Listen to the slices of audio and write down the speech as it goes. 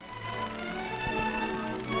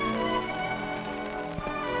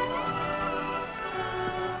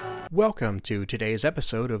Welcome to today's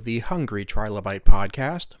episode of the Hungry Trilobite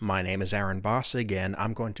podcast. My name is Aaron Bossig, and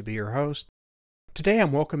I'm going to be your host. Today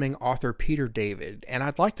I'm welcoming author Peter David, and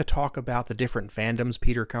I'd like to talk about the different fandoms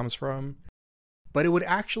Peter comes from. But it would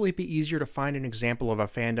actually be easier to find an example of a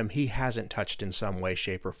fandom he hasn't touched in some way,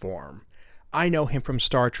 shape, or form. I know him from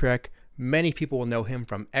Star Trek. Many people will know him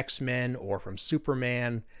from X-Men or from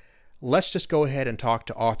Superman. Let's just go ahead and talk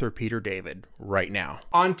to author Peter David right now.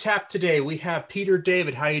 On tap today, we have Peter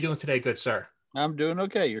David. How are you doing today, good sir? I'm doing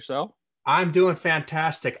okay. Yourself? I'm doing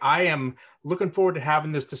fantastic. I am looking forward to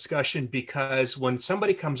having this discussion because when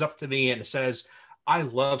somebody comes up to me and says, I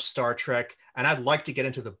love Star Trek and I'd like to get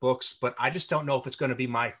into the books, but I just don't know if it's going to be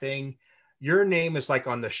my thing, your name is like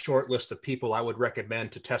on the short list of people I would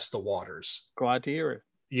recommend to test the waters. Glad to hear it.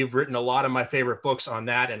 You've written a lot of my favorite books on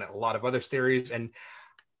that and a lot of other theories, and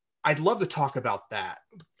I'd love to talk about that.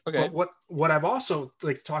 Okay. But what I've also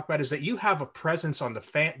like to talk about is that you have a presence on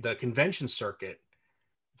the convention circuit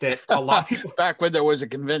that a lot of people back when there was a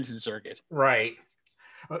convention circuit, right?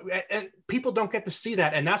 And people don't get to see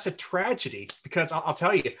that, and that's a tragedy because I'll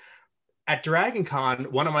tell you, at Dragon Con,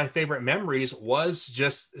 one of my favorite memories was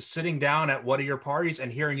just sitting down at one of your parties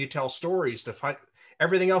and hearing you tell stories.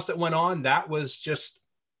 Everything else that went on, that was just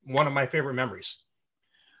one of my favorite memories.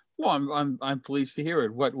 Well, I'm pleased to hear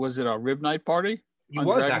it. What was it? A rib night party? It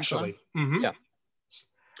was actually. Mm-hmm.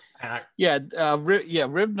 Yeah.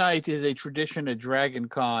 Rib night is a tradition at Dragon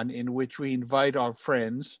Con in which we invite our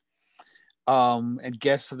friends and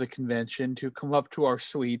guests of the convention to come up to our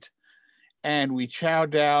suite, and we chow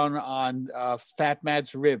down on Fat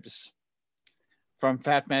Matt's ribs from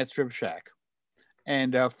Fat Matt's Rib Shack,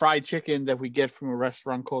 and fried chicken that we get from a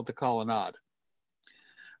restaurant called the Colonnade.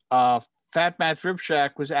 Fat Matt's Rib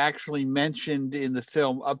Shack was actually mentioned in the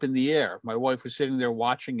film Up in the Air. My wife was sitting there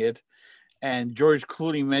watching it, and George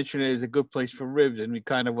Clooney mentioned it as a good place for ribs, and we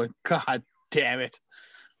kind of went, God damn it.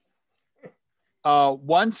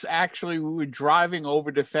 Once, actually, we were driving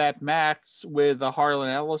over to Fat Matt's with Harlan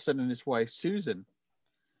Ellison and his wife, Susan.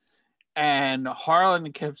 And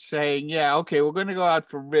Harlan kept saying, yeah, okay, we're going to go out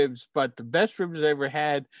for ribs, but the best ribs I ever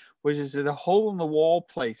had was at the hole-in-the-wall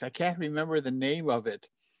place. I can't remember the name of it.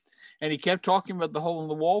 And he kept talking about the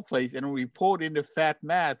hole-in-the-wall place. And when we pulled into Fat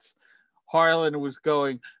Matt's, Harlan was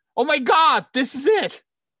going, oh, my God, this is it.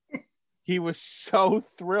 He was so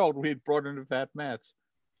thrilled we had brought him to Fat Matt's.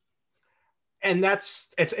 And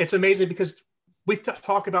it's amazing because we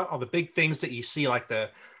talk about all the big things that you see, like the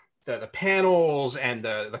panels and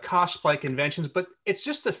the cosplay conventions, but it's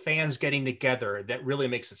just the fans getting together that really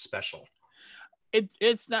makes it special.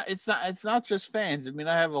 It's not just fans. I mean,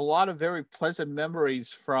 I have a lot of very pleasant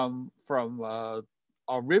memories from our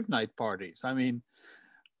rib night parties. I mean,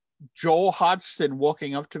 Joel Hodgson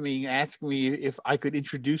walking up to me and asking me if I could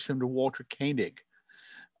introduce him to Walter Koenig.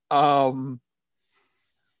 Maurice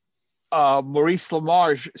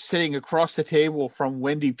LaMarche sitting across the table from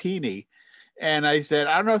Wendy Pini. And I said,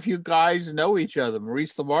 I don't know if you guys know each other.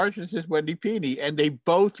 Maurice LaMarche is just Wendy Pini. And they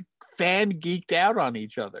both fan geeked out on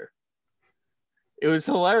each other. It was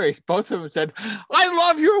hilarious. Both of them said, I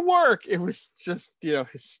love your work. It was just,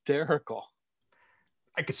 hysterical.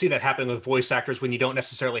 I could see that happening with voice actors when you don't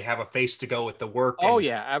necessarily have a face to go with the work. Oh,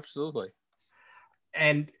 yeah, absolutely.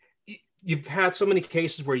 And you've had so many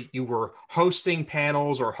cases where you were hosting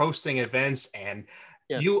panels or hosting events, and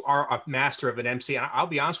you are a master of an MC. And I'll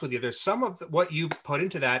be honest with you, there's some of what you put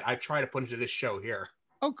into that I try to put into this show here.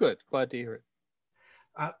 Oh, good. Glad to hear it.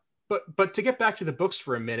 But to get back to the books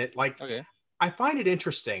for a minute, okay. I find it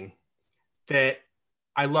interesting that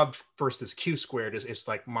I love versus Q Squared is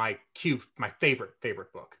like my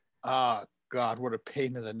favorite book. Oh, God, what a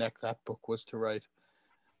pain in the neck that book was to write.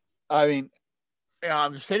 I mean,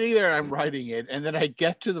 I'm sitting there and I'm writing it, and then I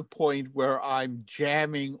get to the point where I'm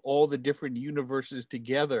jamming all the different universes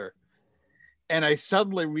together. And I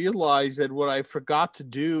suddenly realized that what I forgot to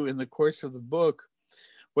do in the course of the book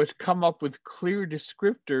was come up with clear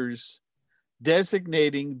descriptors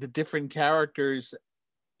designating the different characters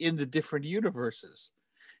in the different universes.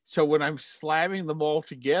 So when I'm slamming them all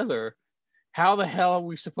together, how the hell are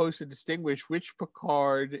we supposed to distinguish which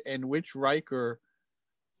Picard and which Riker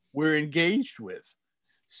we're engaged with?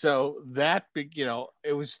 So that,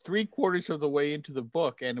 it was 3/4 of the way into the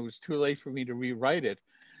book, and it was too late for me to rewrite it.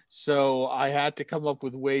 So I had to come up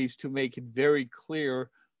with ways to make it very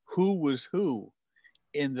clear who was who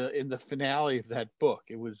in the finale of that book.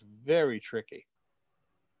 It was very tricky.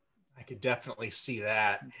 I could definitely see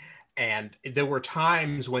that. And there were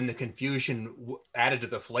times when the confusion added to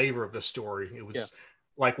the flavor of the story. It was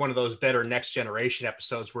like one of those better Next Generation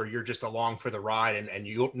episodes where you're just along for the ride and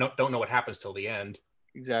you don't know what happens till the end.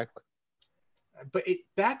 Exactly. but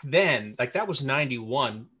back then, like that was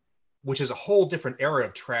 91, which is a whole different era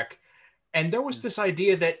of Trek. And there was this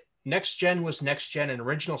idea that next gen was next gen and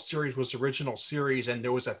original series was original series. And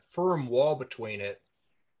there was a firm wall between it.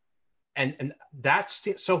 And that's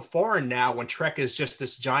so foreign now when Trek is just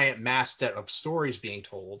this giant masthead of stories being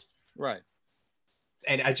told. Right.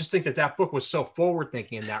 And I just think that book was so forward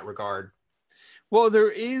thinking in that regard. Well,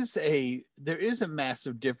 there is a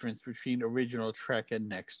massive difference between original Trek and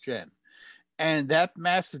next gen. And that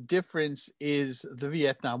massive difference is the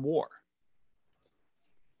Vietnam War.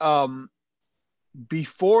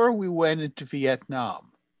 Before we went into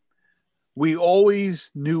Vietnam, we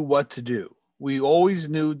always knew what to do. We always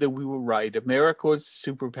knew that we were right. America was a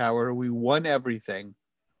superpower. We won everything.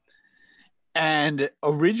 And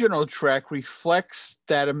original Trek reflects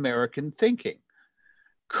that American thinking.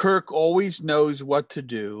 Kirk always knows what to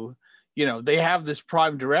do. You know, they have this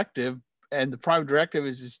prime directive, and the prime directive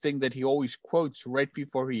is this thing that he always quotes right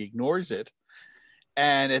before he ignores it.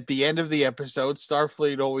 And at the end of the episode,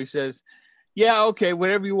 Starfleet always says, yeah, okay,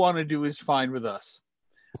 whatever you want to do is fine with us.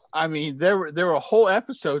 I mean, there were whole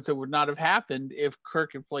episodes that would not have happened if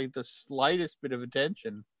Kirk had played the slightest bit of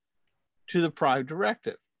attention to the prime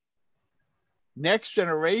directive. Next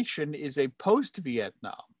Generation is a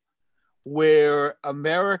post-Vietnam where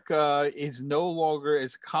America is no longer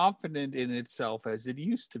as confident in itself as it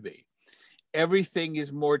used to be. Everything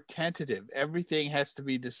is more tentative. Everything has to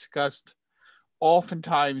be discussed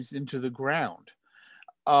oftentimes into the ground.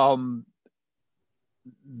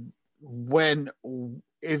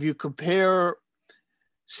 If you compare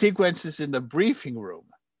sequences in the briefing room,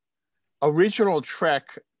 original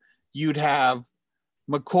Trek, you'd have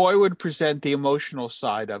McCoy would present the emotional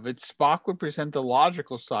side of it, Spock would present the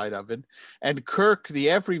logical side of it, and Kirk, the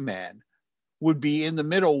everyman, would be in the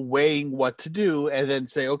middle weighing what to do and then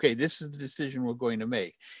say, okay, this is the decision we're going to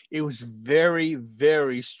make. It was very,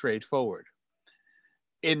 very straightforward.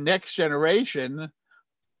 In Next Generation,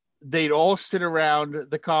 they'd all sit around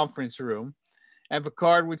the conference room and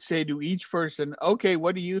Picard would say to each person, okay,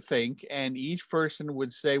 what do you think? And each person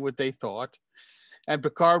would say what they thought. And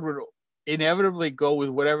Picard would inevitably go with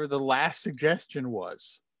whatever the last suggestion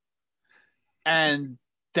was. And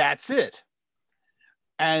that's it.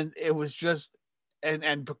 And it was just,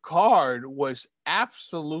 and Picard was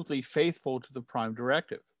absolutely faithful to the prime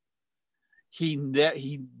directive. He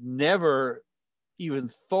never even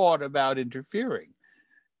thought about interfering.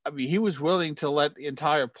 I mean, he was willing to let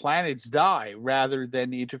entire planets die rather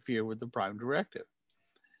than interfere with the prime directive.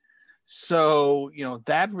 So, you know,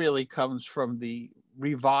 that really comes from the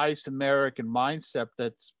revised American mindset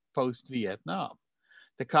that's post-Vietnam.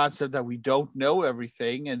 The concept that we don't know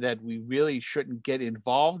everything and that we really shouldn't get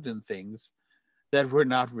involved in things that we're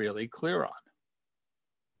not really clear on.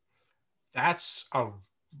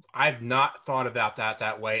 I've not thought about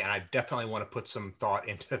that way, and I definitely want to put some thought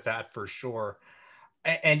into that for sure.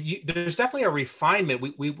 And there's definitely a refinement.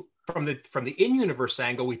 We from the in-universe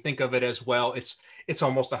angle, we think of it as, well, it's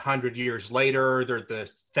almost 100 years later. The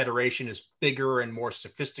Federation is bigger and more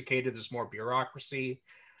sophisticated. There's more bureaucracy.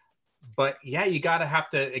 But yeah, you have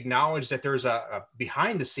to acknowledge that there's a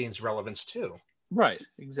behind-the-scenes relevance too. Right,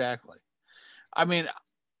 exactly. I mean,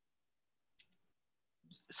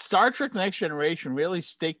 Star Trek Next Generation really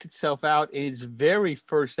staked itself out in its very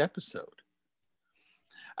first episode.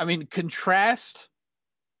 I mean, contrast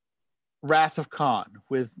Wrath of Khan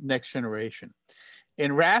with Next Generation.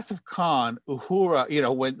 In Wrath of Khan, Uhura, you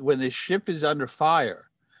know, when the ship is under fire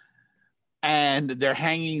and they're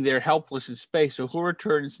hanging there helpless in space, Uhura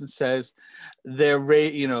turns and says,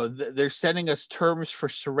 they're sending us terms for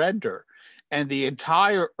surrender, and the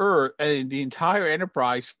entire Earth and the entire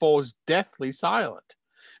Enterprise falls deathly silent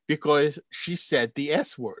because she said the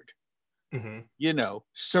S word. Mm-hmm. You know,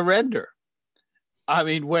 surrender. I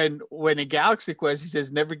mean, when in Galaxy Quest he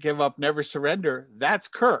says never give up, never surrender, that's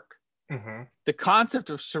Kirk. Mm-hmm. The concept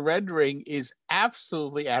of surrendering is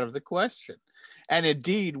absolutely out of the question. And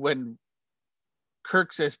indeed, when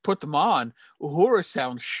Kirk says put them on, Uhura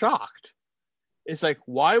sounds shocked. It's like,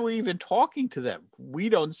 why are we even talking to them? We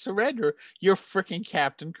don't surrender. You're freaking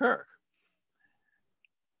Captain Kirk.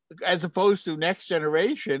 As opposed to Next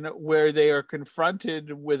Generation, where they are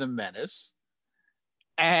confronted with a menace.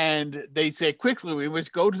 And they say, quickly, we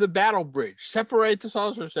must go to the battle bridge, separate the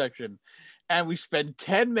saucer section. And we spend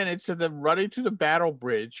 10 minutes of them running to the battle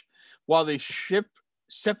bridge while the ship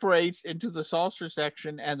separates into the saucer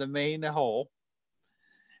section and the main hull.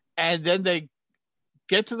 And then they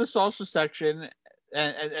get to the saucer section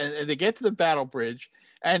and they get to the battle bridge.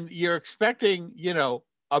 And you're expecting, you know,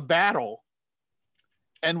 a battle.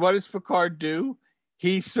 And what does Picard do?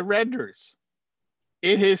 He surrenders.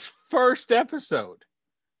 In his first episode,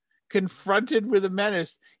 confronted with a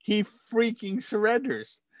menace, he freaking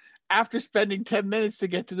surrenders after spending 10 minutes to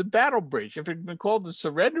get to the battle bridge. If it had been called the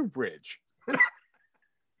surrender bridge,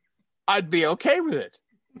 I'd be okay with it.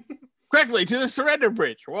 Quickly to the surrender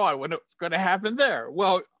bridge. Well, I wonder what's going to happen there.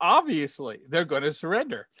 Well, obviously, they're going to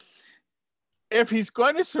surrender. If he's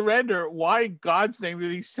going to surrender, why in God's name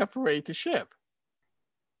did he separate the ship?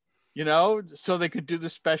 You know, so they could do the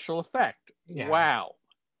special effect. Yeah. Wow.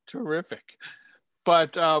 Terrific.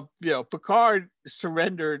 But, Picard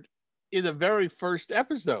surrendered in the very first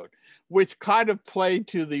episode, which kind of played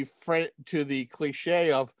to the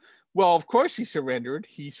cliche of, well, of course he surrendered.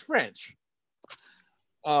 He's French.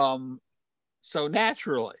 So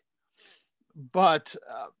naturally. But,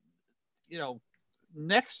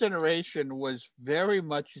 Next Generation was very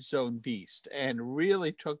much its own beast and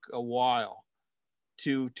really took a while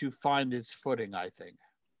to find its footing, I think.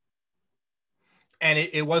 And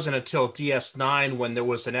it wasn't until DS9 when there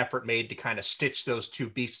was an effort made to kind of stitch those two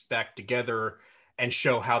beasts back together and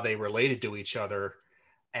show how they related to each other.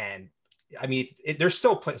 And I mean, there's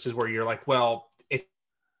still places where you're like, well, it's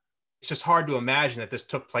just hard to imagine that this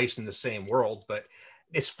took place in the same world, but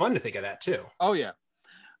it's fun to think of that too. Oh, yeah.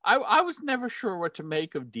 I was never sure what to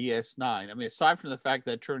make of DS9. I mean, aside from the fact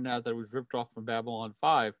that it turned out that it was ripped off from Babylon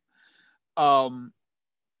 5,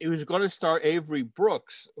 it was going to star Avery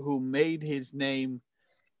Brooks, who made his name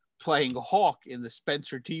playing Hawk in the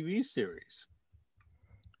Spencer TV series.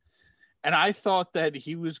 And I thought that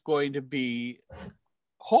he was going to be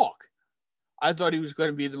Hawk. I thought he was going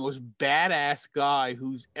to be the most badass guy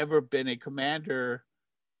who's ever been a commander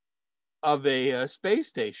of a space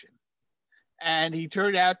station. And he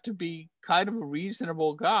turned out to be kind of a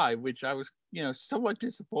reasonable guy, which I was, somewhat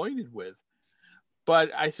disappointed with.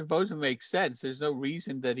 But I suppose it makes sense. There's no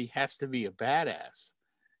reason that he has to be a badass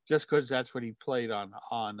just because that's what he played on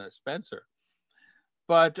Spencer.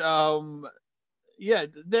 But there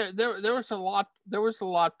was a lot. There was a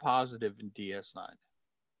lot positive in DS9.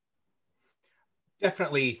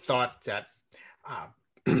 Definitely thought that.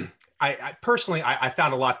 I personally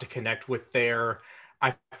found a lot to connect with there.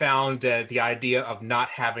 I found the idea of not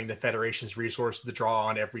having the Federation's resources to draw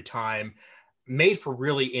on every time made for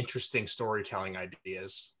really interesting storytelling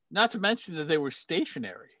ideas. Not to mention that they were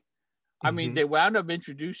stationary. I mean, they wound up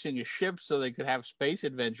introducing a ship so they could have space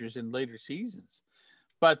adventures in later seasons.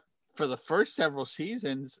 But for the first several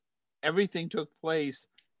seasons, everything took place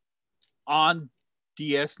on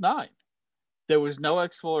DS9. There was no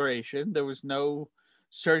exploration. There was no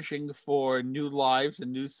searching for new lives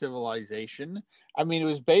and new civilization. I mean, it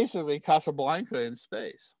was basically Casablanca in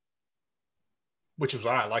space. Which is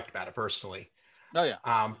what I liked about it personally. Oh,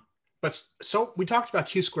 yeah. But so we talked about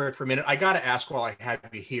Q Squared for a minute. I got to ask while I have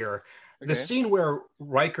you here, the scene where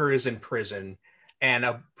Riker is in prison and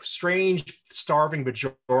a strange, starving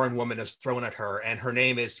Bajoran woman is thrown at her, and her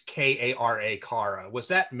name is Kara, Kara. Was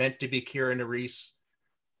that meant to be Kira Nerys?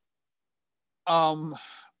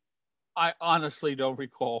 I honestly don't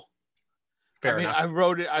recall. Fair enough. I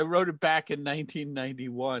wrote it back in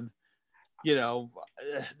 1991.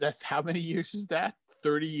 That's how many years is that?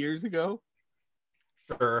 30 years ago?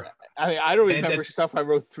 Sure. I mean, I don't remember stuff I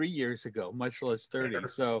wrote 3 years ago, much less 30. Sure.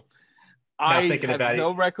 So I have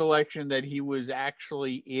no recollection that he was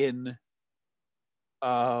actually in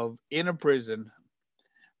a prison.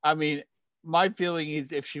 I mean, my feeling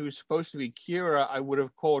is if she was supposed to be Kira, I would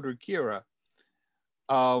have called her Kira.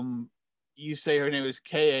 You say her name is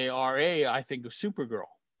Kara, I think of Supergirl.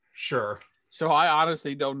 Sure. So I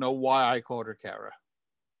honestly don't know why I called her Kara.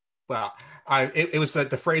 Well, it was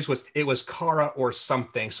the phrase was it was Kara or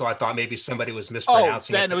something, so I thought maybe somebody was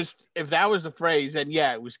mispronouncing. Oh, then it was, if that was the phrase, then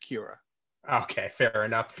yeah, it was Kira. Okay, fair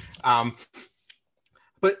enough.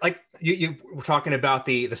 But like you were talking about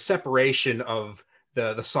the separation of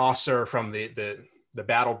the saucer from the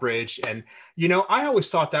battle bridge, and I always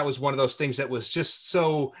thought that was one of those things that was just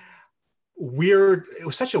so weird. It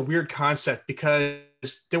was such a weird concept because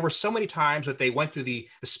there were so many times that they went through the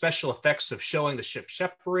special effects of showing the ship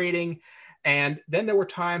separating, and then there were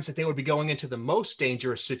times that they would be going into the most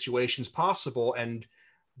dangerous situations possible and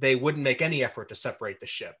they wouldn't make any effort to separate the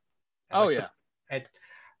ship. And and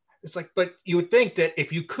it's like, but you would think that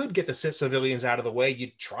if you could get the civilians out of the way,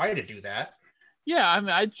 you'd try to do that. Yeah, I mean,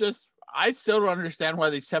 I still don't understand why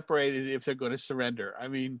they separated if they're going to surrender. I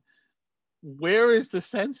mean, where is the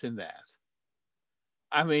sense in that?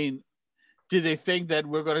 I mean, did they think that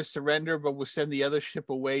we're going to surrender, but we'll send the other ship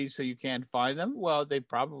away so you can't find them? Well, they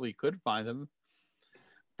probably could find them,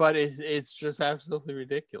 but it's just absolutely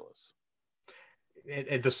ridiculous.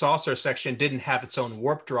 The saucer section didn't have its own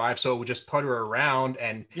warp drive, so it would just putter around.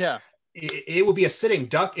 And it would be a sitting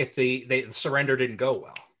duck if the surrender didn't go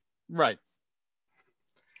well. Right.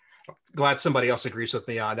 Glad somebody else agrees with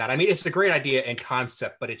me on that. I mean, it's a great idea and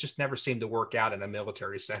concept, but it just never seemed to work out in a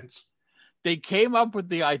military sense. They came up with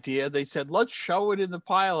the idea. They said, let's show it in the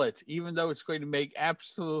pilot, even though it's going to make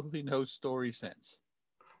absolutely no story sense.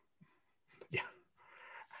 Yeah.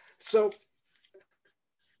 So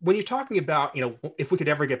when you're talking about, if we could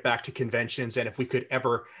ever get back to conventions and if we could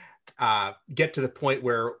ever get to the point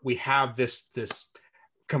where we have this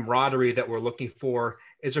camaraderie that we're looking for,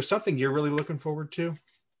 is there something you're really looking forward to?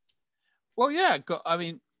 Well, yeah. I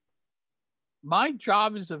mean, my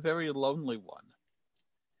job is a very lonely one.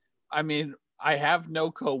 I mean, I have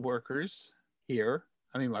no coworkers here.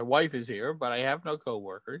 I mean, my wife is here, but I have no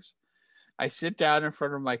coworkers. I sit down in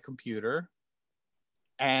front of my computer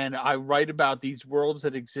and I write about these worlds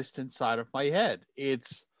that exist inside of my head.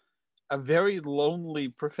 It's a very lonely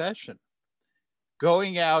profession.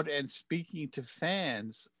 Going out and speaking to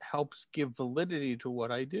fans helps give validity to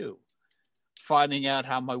what I do. Finding out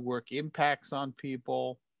how my work impacts on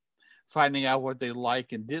people, finding out what they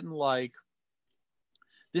like and didn't like.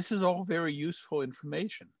 This is all very useful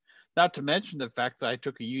information. Not to mention the fact that I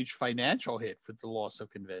took a huge financial hit for the loss of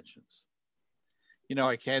conventions.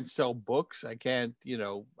 I can't sell books. I can't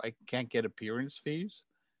get appearance fees.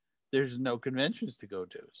 There's no conventions to go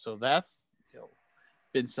to. So that's,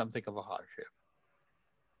 been something of a hardship.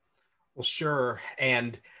 Well, sure.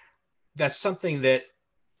 And that's something that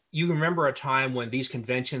you remember a time when these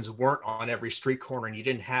conventions weren't on every street corner and you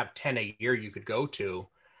didn't have 10 a year you could go to.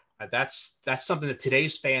 That's something that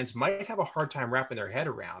today's fans might have a hard time wrapping their head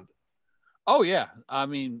around. Oh, yeah. I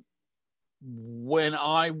mean, when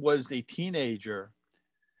I was a teenager,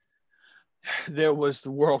 there was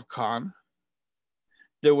the Worldcon.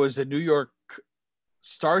 There was the New York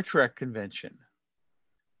Star Trek convention.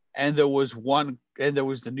 And there was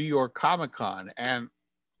the New York Comic Con. And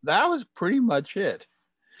that was pretty much it.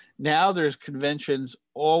 Now there's conventions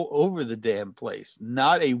all over the damn place.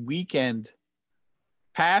 Not a weekend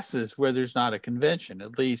passes where there's not a convention.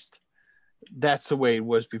 At least that's the way it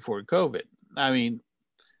was before COVID. I mean,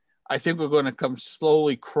 I think we're going to come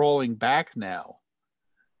slowly crawling back now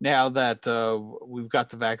that we've got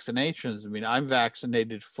the vaccinations. I mean, I'm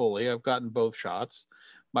vaccinated fully. I've gotten both shots.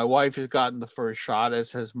 My wife has gotten the first shot,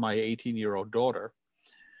 as has my 18-year-old daughter.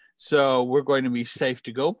 So we're going to be safe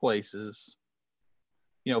to go places,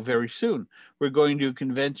 very soon. We're going to a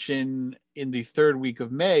convention in the third week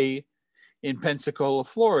of May in Pensacola,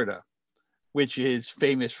 Florida, which is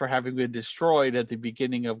famous for having been destroyed at the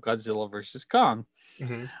beginning of Godzilla versus Kong.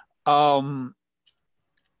 Mm-hmm.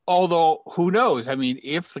 Although, who knows? I mean,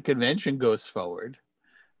 if the convention goes forward,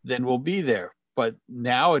 then we'll be there. But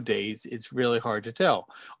nowadays, it's really hard to tell.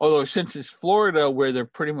 Although, since it's Florida, where they're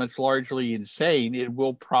pretty much largely insane, it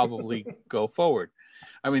will probably go forward.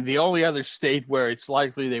 I mean, the only other state where it's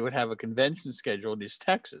likely they would have a convention scheduled is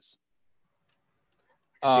Texas.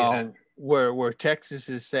 Where Texas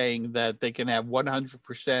is saying that they can have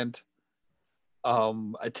 100%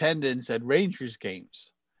 attendance at Rangers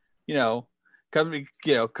games.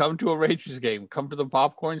 Come to a Rangers game, come to the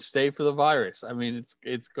popcorn, stay for the virus. I mean,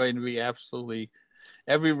 it's going to be absolutely,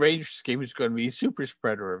 every Rangers game is going to be a super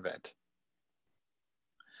spreader event.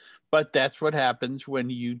 But that's what happens when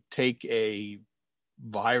you take a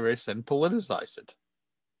virus and politicize it.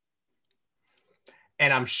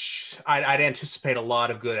 And I'd anticipate a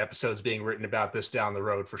lot of good episodes being written about this down the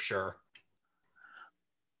road for sure.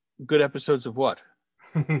 Good episodes of what?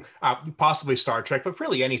 Possibly Star Trek, but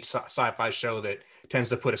really any sci-fi show that tends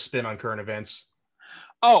to put a spin on current events.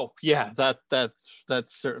 Oh yeah, that's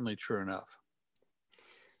certainly true enough.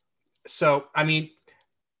 So, I mean,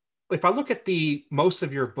 if I look at most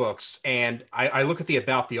of your books and I look at the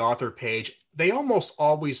About the Author page, they almost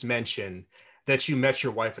always mention that you met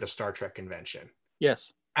your wife at a Star Trek convention.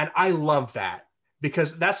 Yes. And I love that,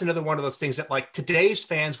 because that's another one of those things that, like, today's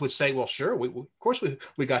fans would say, well, sure, of course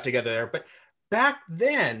we got together there. But back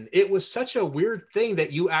then, it was such a weird thing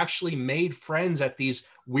that you actually made friends at these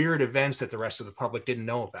weird events that the rest of the public didn't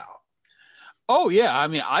know about. Oh, yeah. I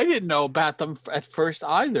mean, I didn't know about them at first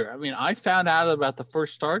either. I mean, I found out about the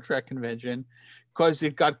first Star Trek convention because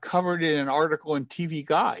it got covered in an article in TV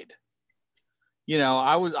Guide.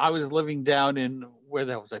 I was living down in, where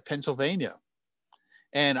that was, Pennsylvania.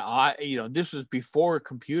 And this was before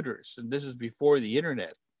computers and this is before the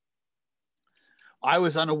internet. I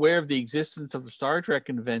was unaware of the existence of the Star Trek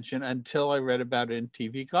convention until I read about it in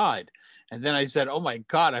TV Guide. And then I said, oh my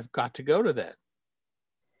God, I've got to go to that.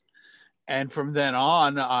 And from then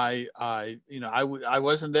on, I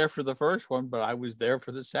wasn't there for the first one, but I was there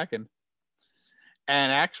for the second.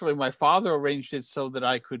 And actually, my father arranged it so that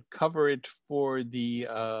I could cover it for the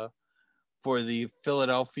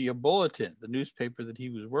Philadelphia Bulletin, the newspaper that he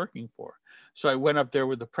was working for. So I went up there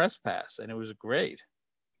with the press pass, and it was great.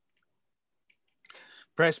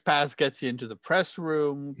 Press pass gets you into the press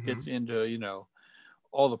room, gets you into, you know,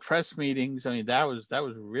 all the press meetings. I mean, that was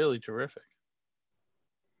really terrific.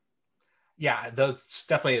 Yeah, that's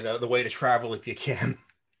definitely the way to travel if you can.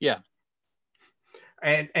 Yeah.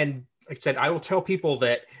 And like I said, I will tell people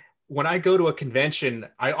that when I go to a convention,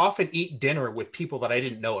 I often eat dinner with people that I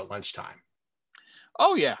didn't know at lunchtime.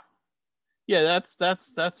 Oh yeah. Yeah,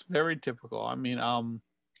 that's very typical. I mean,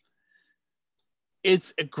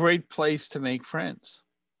 it's a great place to make friends.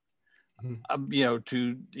 You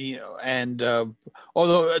know, and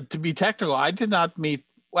although to be technical, I did not meet.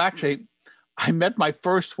 Well, actually, I met my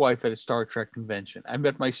first wife at a Star Trek convention. I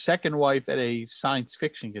met my second wife at a science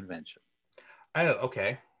fiction convention. Oh,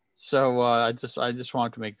 okay. So I just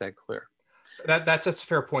wanted to make that clear. That's a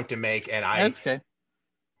fair point to make, and Okay.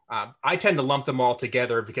 I tend to lump them all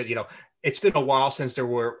together because, you know, it's been a while since there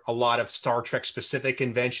were a lot of Star Trek specific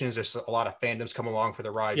conventions. There's a lot of fandoms come along for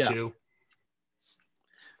the ride too.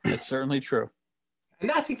 That's certainly true.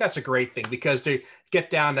 And I think that's a great thing because to get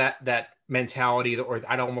down that mentality, or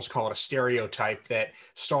I'd almost call it a stereotype, that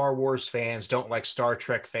Star Wars fans don't like Star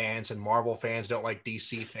Trek fans and Marvel fans don't like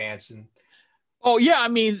DC fans. And oh yeah, I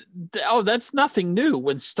mean, that's nothing new.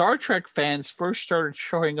 When Star Trek fans first started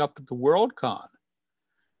showing up at the Worldcon,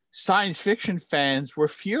 science fiction fans were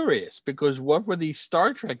furious because what were these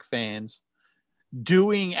Star Trek fans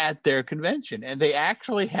doing at their convention? And they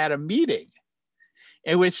actually had a meeting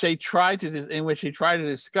in which they tried to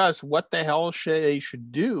discuss what the hell they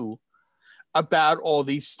should do about all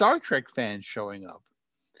these Star Trek fans showing up.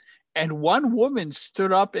 And one woman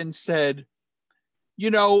stood up and said, you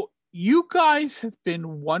know, you guys have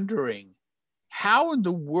been wondering how in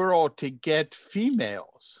the world to get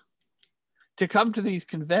females to come to these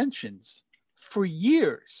conventions for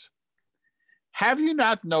years. Have you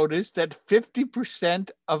not noticed that 50%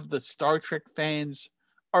 of the Star Trek fans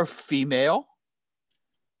are female?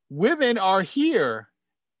 Women are here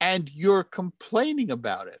and you're complaining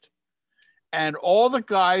about it. And all the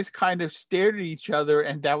guys kind of stared at each other,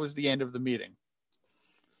 and that was the end of the meeting.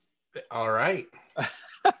 All right.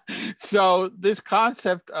 So this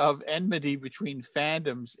concept of enmity between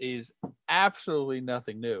fandoms is absolutely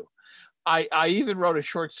nothing new. I even wrote a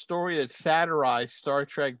short story that satirized Star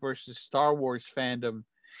Trek versus Star Wars fandom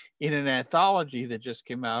in an anthology that just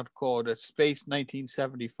came out called Space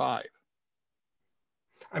 1975.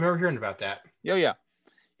 I remember hearing about that. Yeah.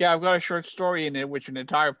 I've got a short story in it which an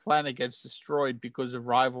entire planet gets destroyed because of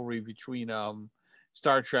rivalry between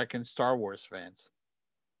Star Trek and Star Wars fans.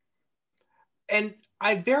 And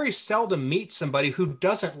I very seldom meet somebody who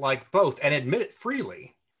doesn't like both and admit it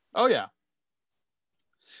freely. Oh yeah.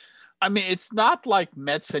 I mean, it's not like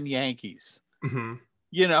Mets and Yankees. Mm-hmm.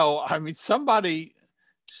 You know, I mean, somebody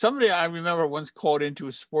I remember once called into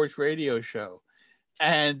a sports radio show,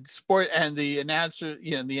 and the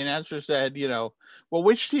announcer said, you know, well,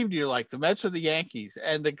 which team do you like, the Mets or the Yankees?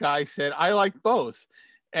 And the guy said, I like both.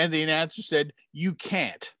 And the announcer said, you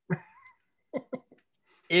can't.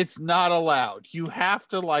 It's not allowed. You have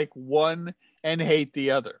to like one and hate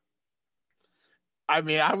the other. I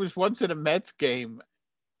mean, I was once at a Mets game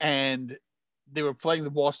and they were playing the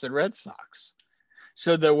Boston Red Sox.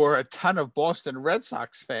 So there were a ton of Boston Red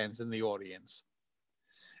Sox fans in the audience.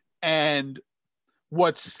 And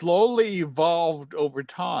what slowly evolved over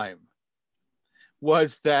time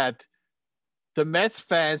was that the Mets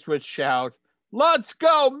fans would shout, let's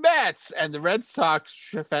go Mets! And the Red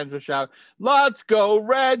Sox fans would shout, let's go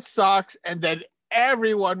Red Sox! And then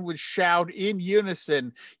everyone would shout in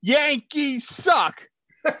unison, Yankees suck!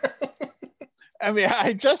 I mean,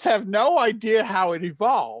 I just have no idea how it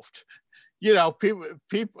evolved. You know, people,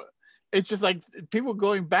 it's just like people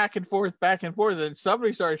going back and forth, and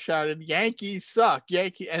somebody started shouting, Yankees suck,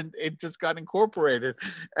 Yankee, and it just got incorporated.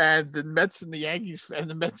 And the Mets and the Yankees and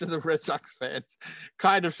the Mets and the Red Sox fans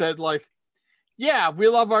kind of said, like, yeah, we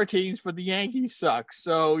love our teams, but the Yankees suck.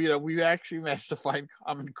 So, you know, we've actually managed to find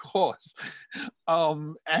common cause.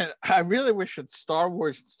 And I really wish that Star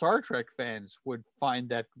Wars and Star Trek fans would find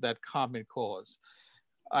that common cause.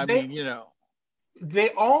 I mean, you know. They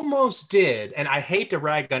almost did, and I hate to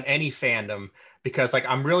rag on any fandom because, like,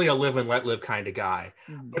 I'm really a live and let live kind of guy.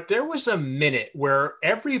 Mm-hmm. But there was a minute where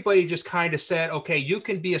everybody just kind of said, okay, you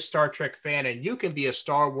can be a Star Trek fan and you can be a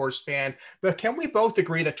Star Wars fan, but can we both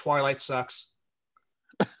agree that Twilight sucks?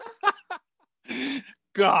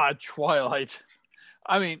 God, Twilight.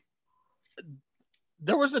 I mean,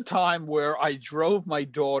 there was a time where I drove my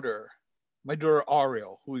daughter my daughter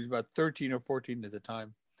Ariel, who was about 13 or 14 at the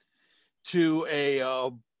time, to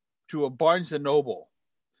a Barnes and Noble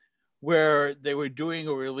where they were doing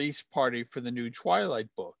a release party for the new Twilight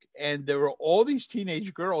book. And there were all these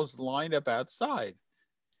teenage girls lined up outside.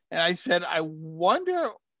 And I said, I wonder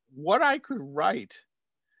what I could write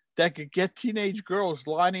that could get teenage girls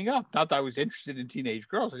lining up. Not that I was interested in teenage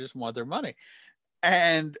girls, I just want their money.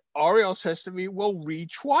 And Ariel says to me, well, read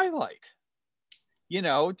Twilight. You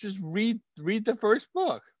know, just read the first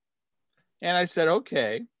book. And I said,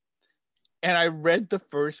 okay. And I read the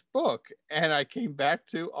first book and I came back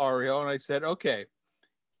to Ariel and I said, okay,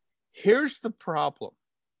 here's the problem.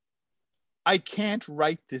 I can't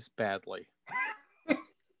write this badly.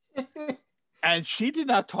 And she did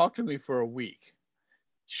not talk to me for a week.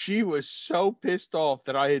 She was so pissed off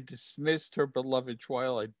that I had dismissed her beloved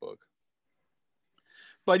Twilight book.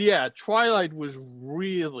 But yeah, Twilight was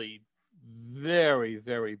really very,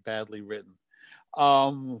 very badly written.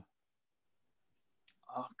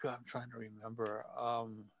 Oh God, I'm trying to remember.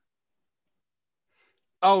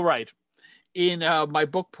 Oh, right. In my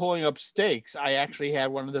book, Pulling Up Stakes, I actually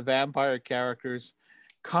had one of the vampire characters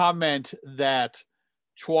comment that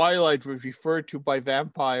Twilight was referred to by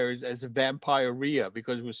vampires as a vampirea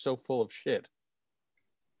because it was so full of shit.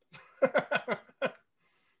 I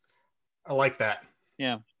like that.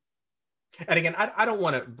 Yeah. And again, I don't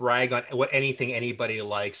want to brag on what anything anybody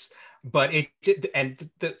likes, but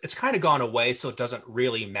it's kind of gone away, so it doesn't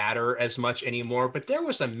really matter as much anymore. But there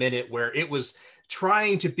was a minute where it was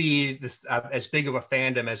trying to be this as big of a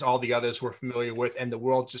fandom as all the others were familiar with, and the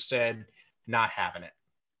world just said, not having it.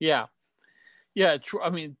 Yeah. Yeah. I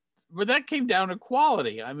mean, but that came down to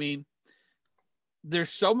quality. I mean, there's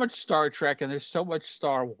so much Star Trek and there's so much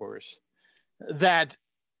Star Wars that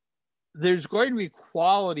there's going to be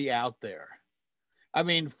quality out there. I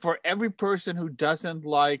mean, for every person who doesn't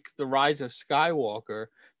like The Rise of Skywalker,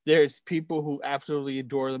 there's people who absolutely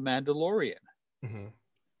adore The Mandalorian. Mm-hmm.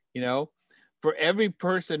 You know, for every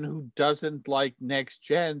person who doesn't like Next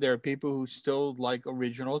Gen, there are people who still like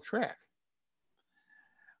original Trek.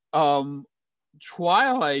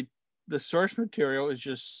 Twilight, the source material is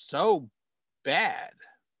just so bad.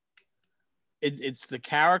 It's the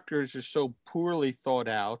characters are so poorly thought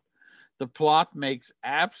out. The plot makes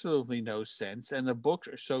absolutely no sense, and the books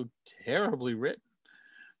are so terribly written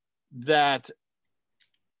that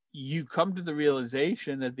you come to the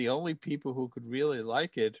realization that the only people who could really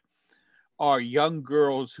like it are young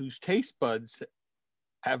girls whose taste buds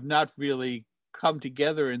have not really come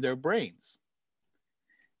together in their brains.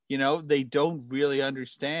 You know, they don't really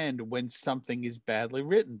understand when something is badly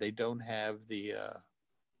written. They don't have the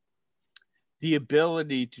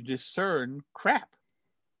ability to discern crap.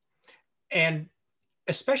 And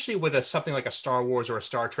especially with something like a Star Wars or a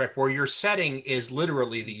Star Trek, where your setting is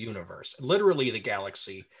literally the universe, literally the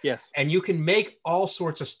galaxy. Yes. And you can make all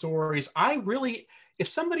sorts of stories. If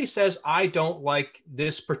somebody says, I don't like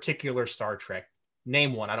this particular Star Trek,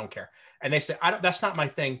 name one, I don't care. And they say, that's not my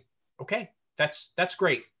thing. Okay, that's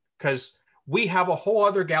great. Because we have a whole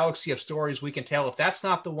other galaxy of stories we can tell. If that's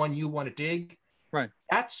not the one you want to dig, right,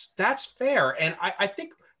 that's fair. And I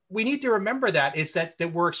think we need to remember that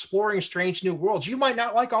we're exploring strange new worlds. You might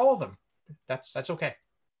not like all of them. That's okay.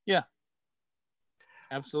 Yeah,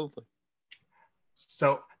 absolutely.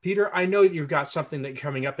 So, Peter, I know you've got something that you're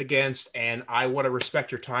coming up against, and I want to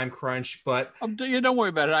respect your time crunch, but don't worry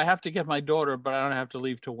about it. I have to get my daughter, but I don't have to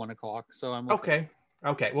leave till 1:00. So I'm okay.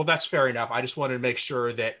 Okay. Well, that's fair enough. I just wanted to make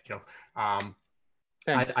sure that, I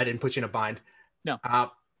didn't put you in a bind. No.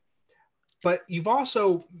 But you've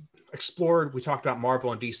also explored, we talked about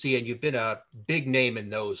Marvel and DC, and you've been a big name in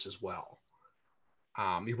those as well.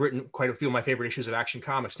 You've written quite a few of my favorite issues of Action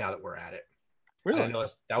Comics now that we're at it. Really? I know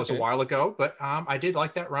that was a while ago, but I did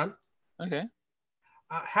like that run. Okay.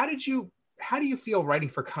 How do you feel writing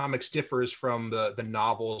for comics differs from the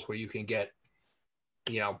novels where you can get,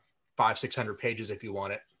 500-600 pages if you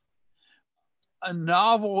want it? A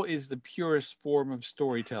novel is the purest form of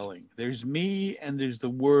storytelling. There's me and there's the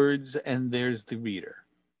words and there's the reader.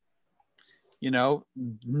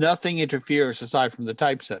 Nothing interferes aside from the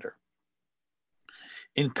typesetter.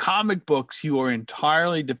 In comic books, you are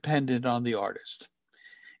entirely dependent on the artist.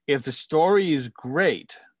 If the story is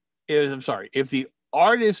great, if the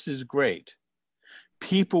artist is great,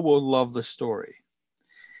 people will love the story.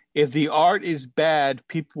 If the art is bad,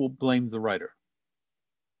 people will blame the writer.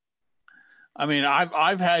 I mean,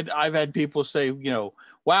 I've had people say,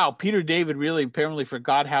 wow, Peter David really apparently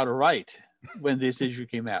forgot how to write when this issue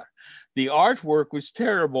came out. The artwork was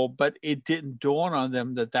terrible, but it didn't dawn on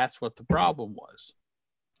them that that's what the problem was.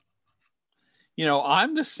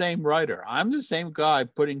 I'm the same writer. I'm the same guy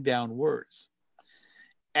putting down words.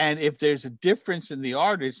 And if there's a difference in the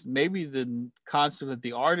artist, maybe the concept that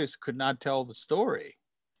the artist could not tell the story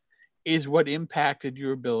is what impacted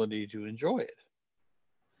your ability to enjoy it.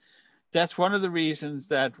 That's one of the reasons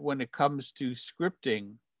that when it comes to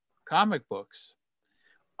scripting comic books,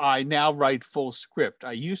 I now write full script.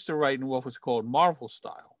 I used to write in what was called Marvel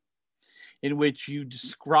style, in which you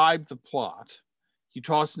describe the plot, you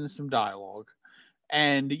toss in some dialogue,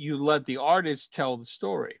 and you let the artist tell the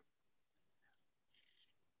story.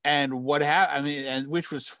 And what happened, and which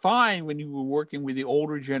was fine when you were working with the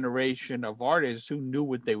older generation of artists who knew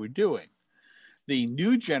what they were doing. The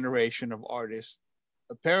new generation of artists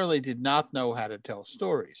apparently did not know how to tell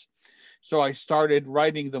stories. So I started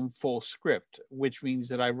writing them full script, which means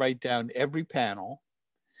that I write down every panel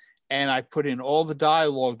and I put in all the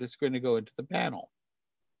dialogue that's going to go into the panel.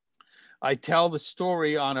 I tell the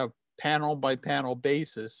story on a panel by panel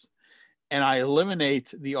basis, and I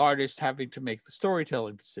eliminate the artist having to make the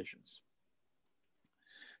storytelling decisions.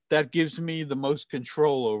 That gives me the most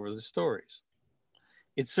control over the stories.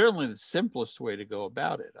 It's certainly the simplest way to go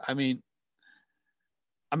about it. I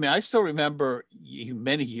still remember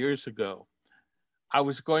many years ago, I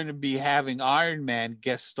was going to be having Iron Man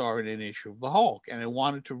guest star in an issue of the Hulk, and I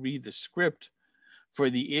wanted to read the script for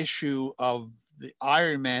the issue of the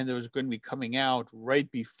Iron Man that was going to be coming out right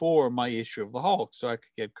before my issue of the Hulk so I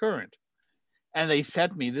could get current. And they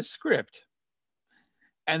sent me the script.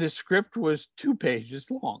 And the script was 2 pages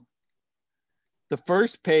long. The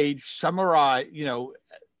first page summarized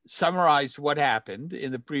what happened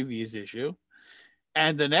in the previous issue.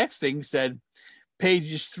 And the next thing said,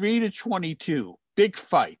 pages 3 to 22, big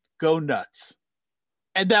fight, go nuts.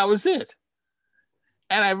 And that was it.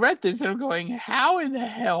 And I read this and I'm going, how in the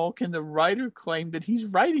hell can the writer claim that he's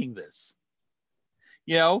writing this?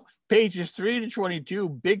 Pages 3 to 22,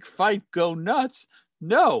 big fight, go nuts.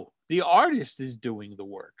 No, the artist is doing the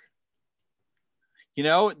work.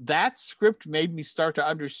 That script made me start to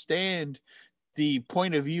understand the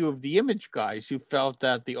point of view of the Image guys who felt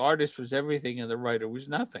that the artist was everything and the writer was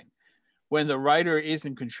nothing. When the writer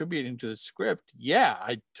isn't contributing to the script, yeah,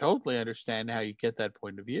 I totally understand how you get that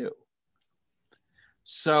point of view.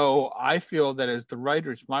 So I feel that as the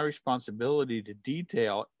writer, it's my responsibility to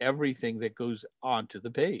detail everything that goes onto the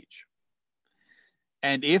page.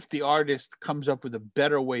 And if the artist comes up with a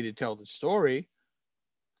better way to tell the story,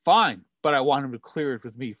 fine, but I want him to clear it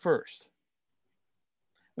with me first.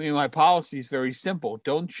 My policy is very simple.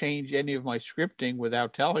 Don't change any of my scripting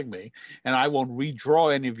without telling me, and I won't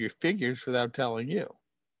redraw any of your figures without telling you.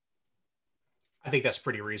 I think that's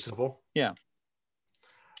pretty reasonable. Yeah.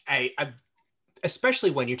 I especially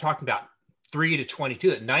when you're talking about 3 to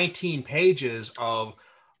 22, 19 pages of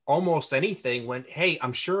almost anything, when, hey,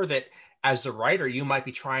 I'm sure that as a writer, you might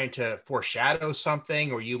be trying to foreshadow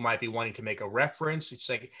something, or you might be wanting to make a reference. It's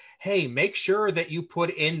like, hey, make sure that you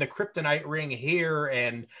put in the kryptonite ring here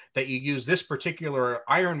and that you use this particular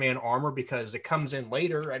Iron Man armor because it comes in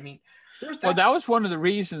later. Well, that was one of the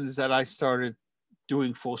reasons that I started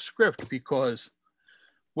doing full script, because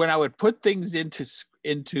when I would put things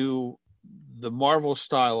into the Marvel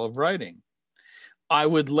style of writing, I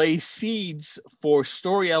would lay seeds for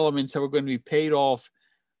story elements that were going to be paid off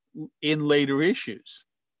in later issues.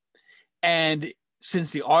 And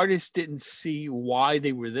since the artist didn't see why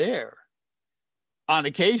they were there, on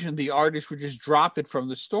occasion, the artist would just drop it from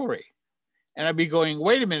the story. And I'd be going,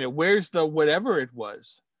 wait a minute, where's the whatever it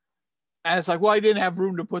was? And it's like, well, I didn't have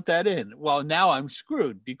room to put that in. Well, now I'm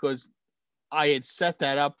screwed because I had set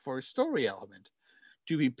that up for a story element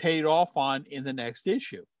to be paid off on in the next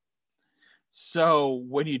issue. So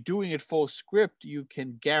when you're doing it full script, you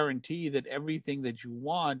can guarantee that everything that you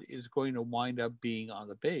want is going to wind up being on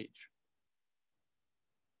the page.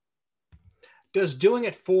 Does doing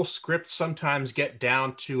it full script sometimes get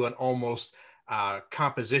down to an almost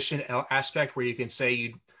composition aspect where you can say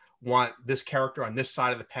you'd want this character on this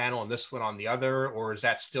side of the panel and this one on the other, or is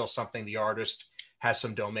that still something the artist has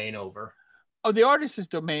some domain over? Oh, the artist has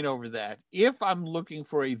domain over that. If I'm looking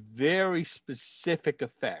for a very specific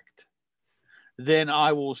effect, then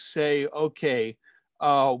I will say, okay,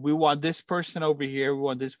 we want this person over here, we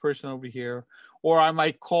want this person over here. Or I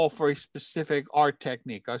might call for a specific art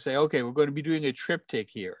technique. I'll say, okay, we're going to be doing a triptych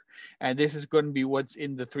here, and this is going to be what's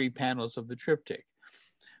in the 3 panels of the triptych.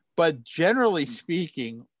 But generally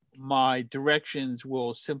speaking, my directions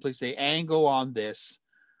will simply say angle on this,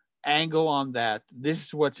 angle on that. This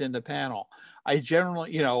is what's in the panel. I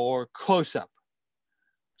generally, or close up,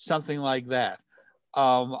 something like that.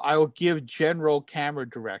 I will give general camera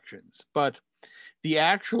directions, but the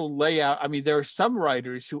actual layout, there are some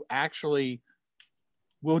writers who actually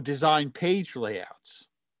will design page layouts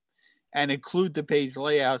and include the page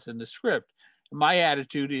layouts in the script. My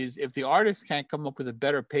attitude is, if the artist can't come up with a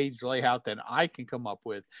better page layout than I can come up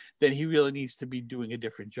with, then he really needs to be doing a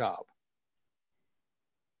different job.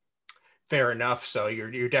 Fair enough. So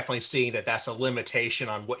you're definitely seeing that that's a limitation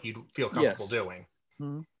on what you feel comfortable doing.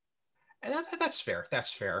 Mm-hmm. And that's fair.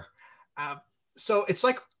 That's fair. So it's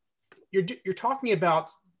like you're talking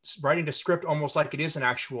about writing the script almost like it is an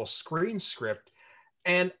actual screen script.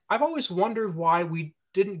 And I've always wondered why we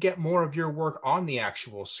didn't get more of your work on the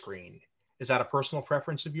actual screen. Is that a personal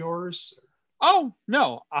preference of yours? Oh,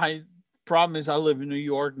 no. Problem is I live in New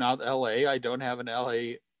York, not LA. I don't have an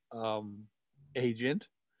LA agent.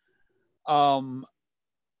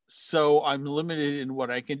 So I'm limited in what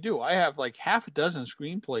I can do. I have like half a dozen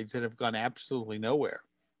screenplays that have gone absolutely nowhere.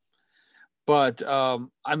 But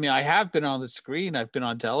I mean, I have been on the screen. I've been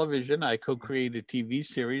on television. I co-created a TV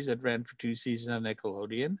series that ran for 2 seasons on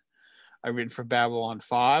Nickelodeon. I've written for Babylon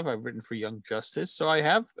 5. I've written for Young Justice. So I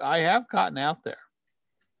have gotten out there.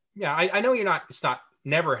 Yeah, I know it's not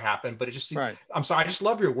never happened, but it just, right. I'm sorry, I just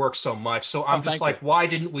love your work so much. So I'm just like, why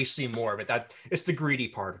didn't we see more of it? It's the greedy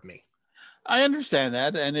part of me. I understand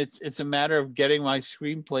that. And it's a matter of getting my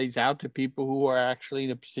screenplays out to people who are actually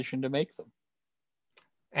in a position to make them.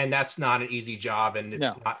 And that's not an easy job, and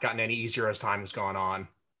it's not gotten any easier as time has gone on.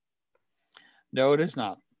 No, it is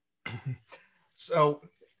not. So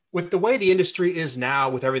with the way the industry is now,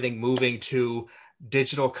 with everything moving to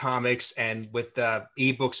digital comics and with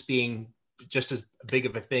ebooks being just as big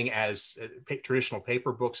of a thing as traditional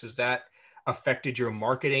paper books, has that affected your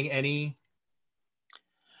marketing any?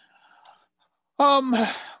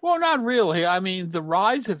 Well, not really. I mean, the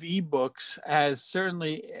rise of ebooks has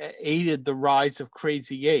certainly aided the rise of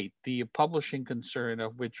Crazy 8, the publishing concern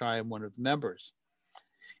of which I am one of the members,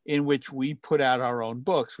 in which we put out our own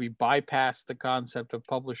books. We bypass the concept of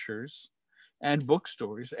publishers and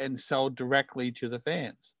bookstores and sell directly to the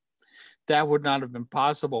fans. That would not have been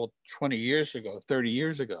possible 20 years ago, 30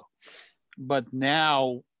 years ago. But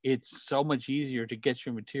now it's so much easier to get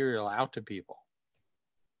your material out to people.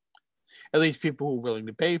 At least people who are willing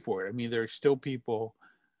to pay for it. I mean, there are still people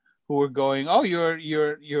who are going, "Oh, you're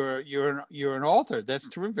an author. That's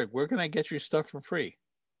terrific. Where can I get your stuff for free?"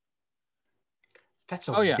 That's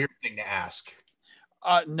a weird thing to ask.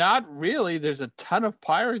 Not really. There's a ton of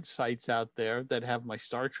pirate sites out there that have my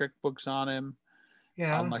Star Trek books on them.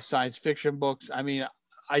 Yeah. My science fiction books. I mean,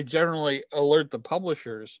 I generally alert the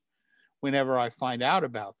publishers whenever I find out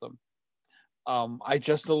about them. I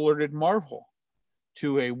just alerted Marvel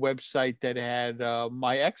to a website that had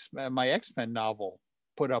my X-Men novel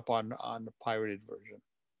put up on the pirated version.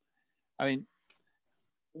 I mean,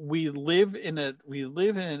 we live in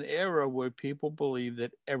an era where people believe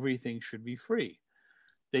that everything should be free.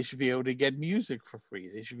 They should be able to get music for free.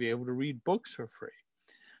 They should be able to read books for free.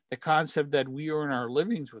 The concept that we earn our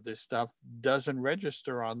livings with this stuff doesn't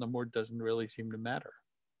register on them, or doesn't really seem to matter.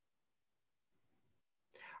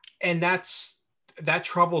 And that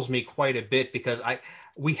troubles me quite a bit, because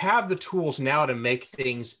we have the tools now to make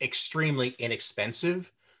things extremely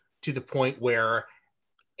inexpensive, to the point where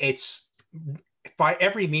it's, by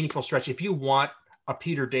every meaningful stretch, if you want a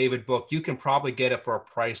Peter David book, you can probably get it for a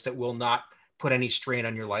price that will not put any strain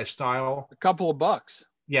on your lifestyle. A couple of bucks.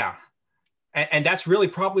 Yeah. And that's really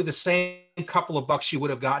probably the same couple of bucks you would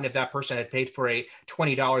have gotten if that person had paid for a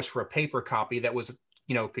 $20 for a paper copy that was,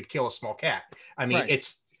 could kill a small cat. I mean,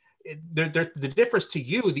 right. The difference to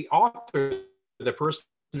you, the author, the person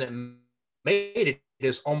that made it,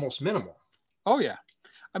 is almost minimal. Oh yeah.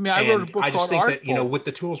 I mean, I wrote a book called Artful. That, with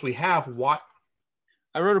the tools we have,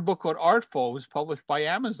 I wrote a book called Artful. It was published by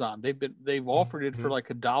Amazon. They've offered it for like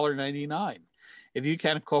 $1.99. If you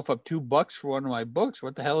can't cough up $2 for one of my books,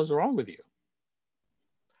 what the hell is wrong with you?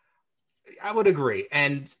 I would agree.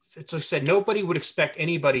 And it's like I said, nobody would expect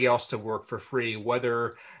anybody else to work for free,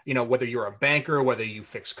 whether you're a banker, whether you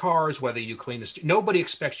fix cars, whether you clean the street. Nobody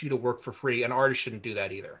expects you to work for free. An artist shouldn't do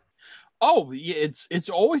that either. Oh, it's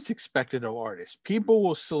always expected of artists. People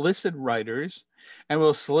will solicit writers and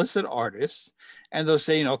will solicit artists, and they'll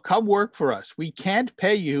say, come work for us. We can't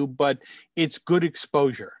pay you, but it's good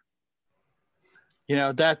exposure.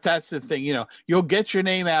 That's the thing. You'll get your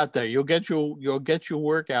name out there. You'll get your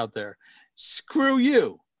work out there. Screw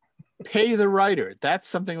you. Pay the writer. That's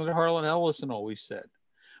something that Harlan Ellison always said.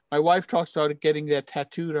 My wife talks about it, getting that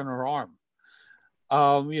tattooed on her arm.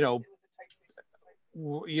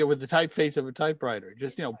 With the typeface of a typewriter.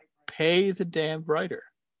 Just pay the damn writer.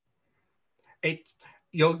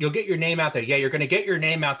 You'll get your name out there. Yeah, you're going to get your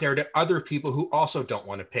name out there to other people who also don't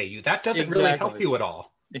want to pay you. That doesn't really help you at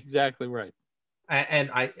all. Exactly right.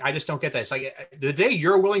 And I just don't get that. It's like the day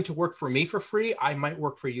you're willing to work for me for free, I might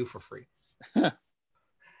work for you for free.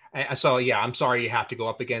 And so, yeah, I'm sorry you have to go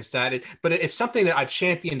up against that. But it's something that I've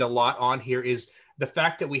championed a lot on here is the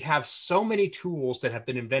fact that we have so many tools that have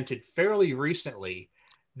been invented fairly recently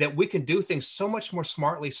that we can do things so much more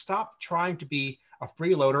smartly. Stop trying to be a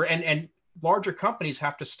freeloader, and larger companies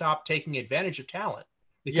have to stop taking advantage of talent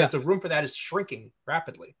because the room for that is shrinking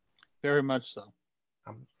rapidly. Very much so.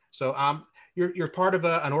 You're part of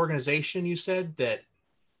an organization, you said, that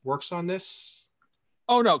works on this?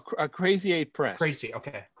 Oh no, Crazy 8 Press. Crazy,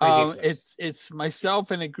 okay. Crazy 8 Press. It's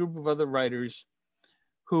myself and a group of other writers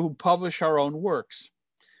who publish our own works.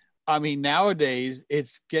 I mean, nowadays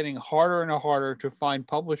it's getting harder and harder to find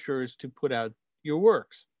publishers to put out your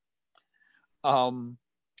works. And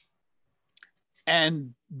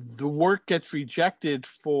the work gets rejected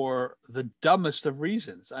for the dumbest of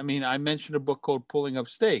reasons. I mean, I mentioned a book called Pulling Up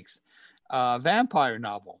Stakes, a vampire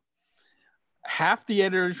novel. Half the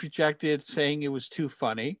editors rejected, saying it was too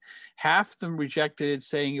funny. Half of them rejected it,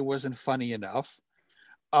 saying it wasn't funny enough.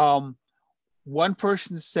 One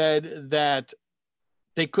person said that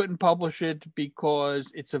they couldn't publish it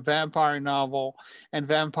because it's a vampire novel and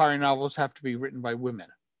vampire novels have to be written by women,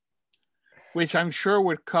 which I'm sure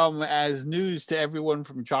would come as news to everyone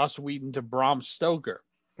from Joss Whedon to Bram Stoker.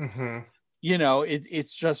 Mm-hmm. You know,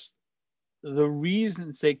 it's just the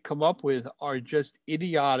reasons they come up with are just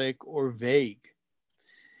idiotic or vague.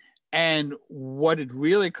 And what it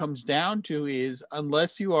really comes down to is,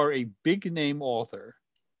 unless you are a big name author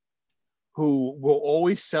who will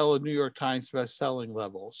always sell at New York Times best-selling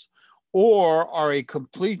levels, or are a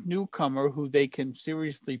complete newcomer who they can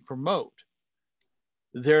seriously promote,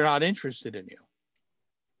 they're not interested in you.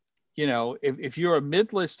 You know, if you're a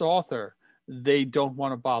mid-list author, they don't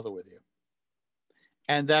want to bother with you.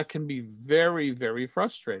 And that can be very, very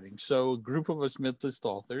frustrating. So a group of us mid-list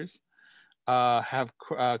authors have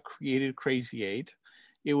created Crazy 8.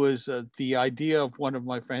 It was the idea of one of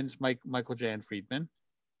my friends, Michael Jan Friedman.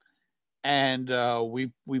 And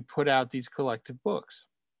we put out these collective books.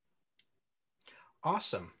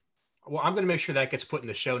 Awesome. Well, I'm going to make sure that gets put in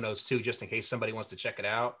the show notes too, just in case somebody wants to check it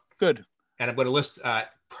out. Good. And I'm going to list as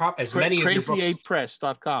many of your books.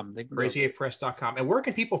 Crazy8press.com. Crazy8press.com. And where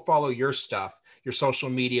can people follow your stuff, your social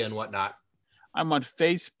media and whatnot? I'm on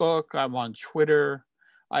Facebook. I'm on Twitter.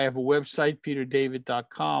 I have a website,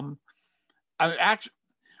 peterdavid.com. I'm actually,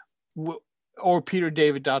 or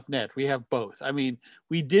peterdavid.net. We have both. I mean,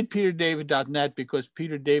 we did peterdavid.net because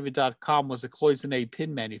peterdavid.com was a cloisonne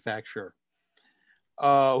pin manufacturer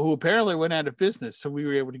who apparently went out of business. So we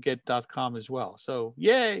were able to get .com as well. So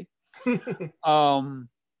yay. It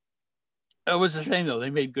was a shame though. They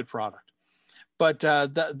made good product. But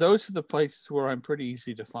those are the places where I'm pretty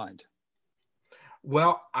easy to find.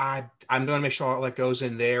 Well, I'm going to make sure all that goes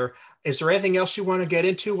in there. Is there anything else you want to get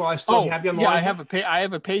into while I still have you on the line? Yeah, I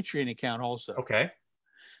have a Patreon account also. Okay.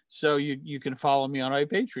 So you can follow me on my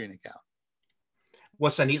Patreon account.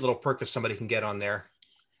 What's a neat little perk that somebody can get on there?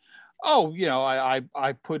 Oh, you know, I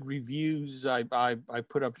put reviews. I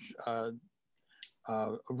put up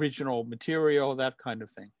original material, that kind of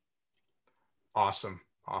thing. Awesome.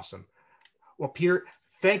 Well, Peter,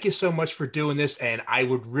 thank you so much for doing this. And I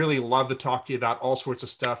would really love to talk to you about all sorts of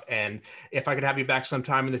stuff. And if I could have you back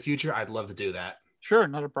sometime in the future, I'd love to do that. Sure.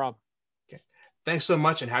 Not a problem. Okay. Thanks so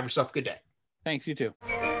much and have yourself a good day. Thanks. You too.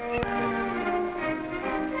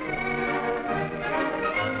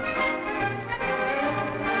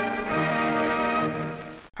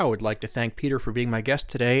 I would like to thank Peter for being my guest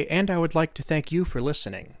today, and I would like to thank you for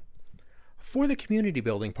listening. For the community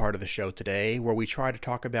building part of the show today, where we try to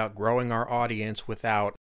talk about growing our audience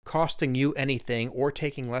without costing you anything or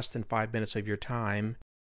taking less than 5 minutes of your time,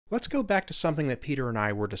 let's go back to something that Peter and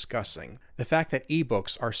I were discussing, the fact that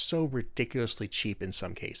ebooks are so ridiculously cheap in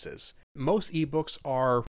some cases. Most ebooks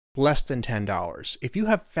are less than $10. If you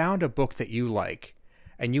have found a book that you like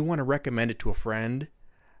and you want to recommend it to a friend,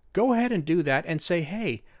 go ahead and do that and say,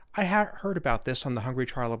 hey, I heard about this on the Hungry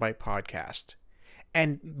Trilobite podcast.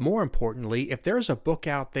 And more importantly, if there's a book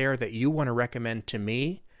out there that you want to recommend to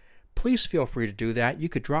me, please feel free to do that. You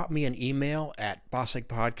could drop me an email at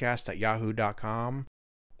bossigpodcast@yahoo.com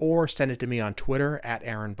or send it to me on Twitter at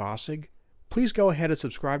Aaron Bossig. Please go ahead and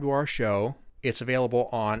subscribe to our show. It's available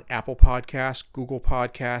on Apple Podcasts, Google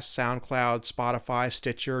Podcasts, SoundCloud, Spotify,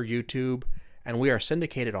 Stitcher, YouTube, and we are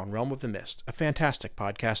syndicated on Realm of the Mist, a fantastic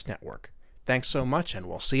podcast network. Thanks so much, and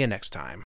we'll see you next time.